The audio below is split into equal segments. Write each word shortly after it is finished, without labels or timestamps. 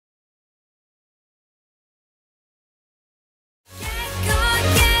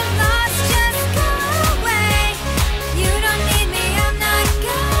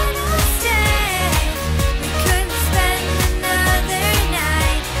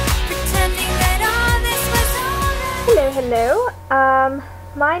Hello,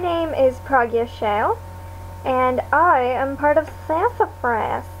 my name is Pragya and I am part of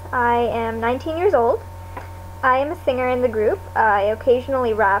Sassafras. I am 19 years old. I am a singer in the group. I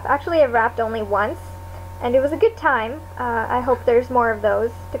occasionally rap. Actually, I've rapped only once, and it was a good time. I hope there's more of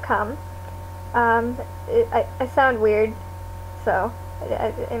those to come. I sound weird, so,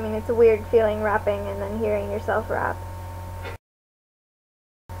 I mean, it's a weird feeling rapping and then hearing yourself rap.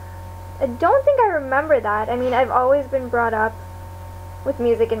 I don't think I remember that. I mean, I've always been brought up with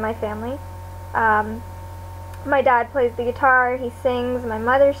music in my family. My dad plays the guitar, he sings, my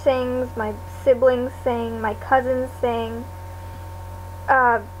mother sings, my siblings sing, my cousins sing,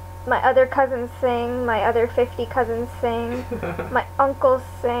 my other cousins sing, my other 50 cousins sing, my uncles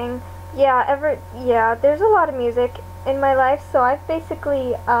sing. Yeah, there's a lot of music in my life, so I've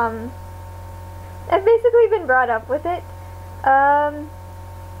basically been brought up with it.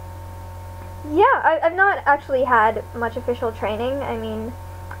 Yeah, I've not actually had much official training. I mean,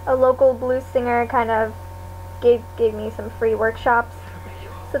 a local blues singer kind of gave me some free workshops,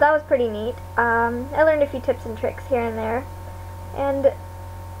 so that was pretty neat. I learned a few tips and tricks here and there, and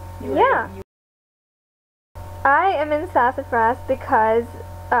yeah. I am in Sassafras because,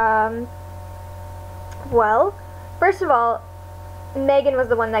 well, first of all, Megan was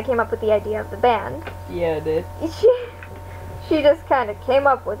the one that came up with the idea of the band. Yeah, I did. She just kind of came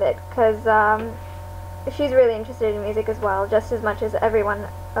up with it because she's really interested in music as well, just as much as every one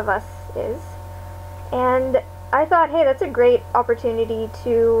of us is. And I thought, hey, that's a great opportunity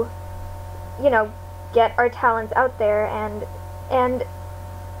to, you know, get our talents out there, and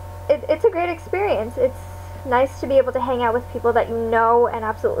it's a great experience. It's nice to be able to hang out with people that you know and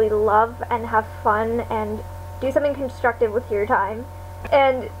absolutely love and have fun and do something constructive with your time.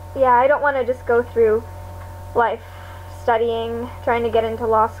 And yeah, I don't want to just go through life studying, trying to get into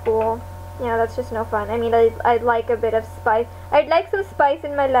law school. You know, that's just no fun. I mean, I'd like a bit of spice. I'd like some spice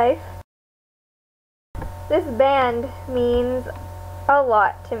in my life. This band means a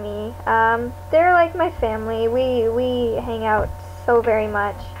lot to me. They're like my family. We hang out so very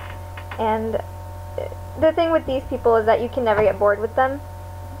much. And the thing with these people is that you can never get bored with them.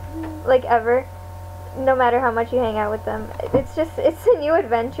 Like, ever. No matter how much you hang out with them. It's a new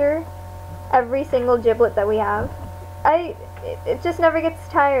adventure every single giblet that we have. It just never gets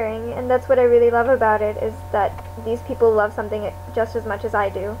tiring, and that's what I really love about it, is that these people love something just as much as I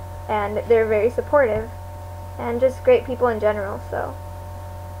do, and they're very supportive, and just great people in general, so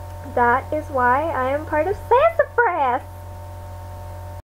that is why I am part of Sassafras!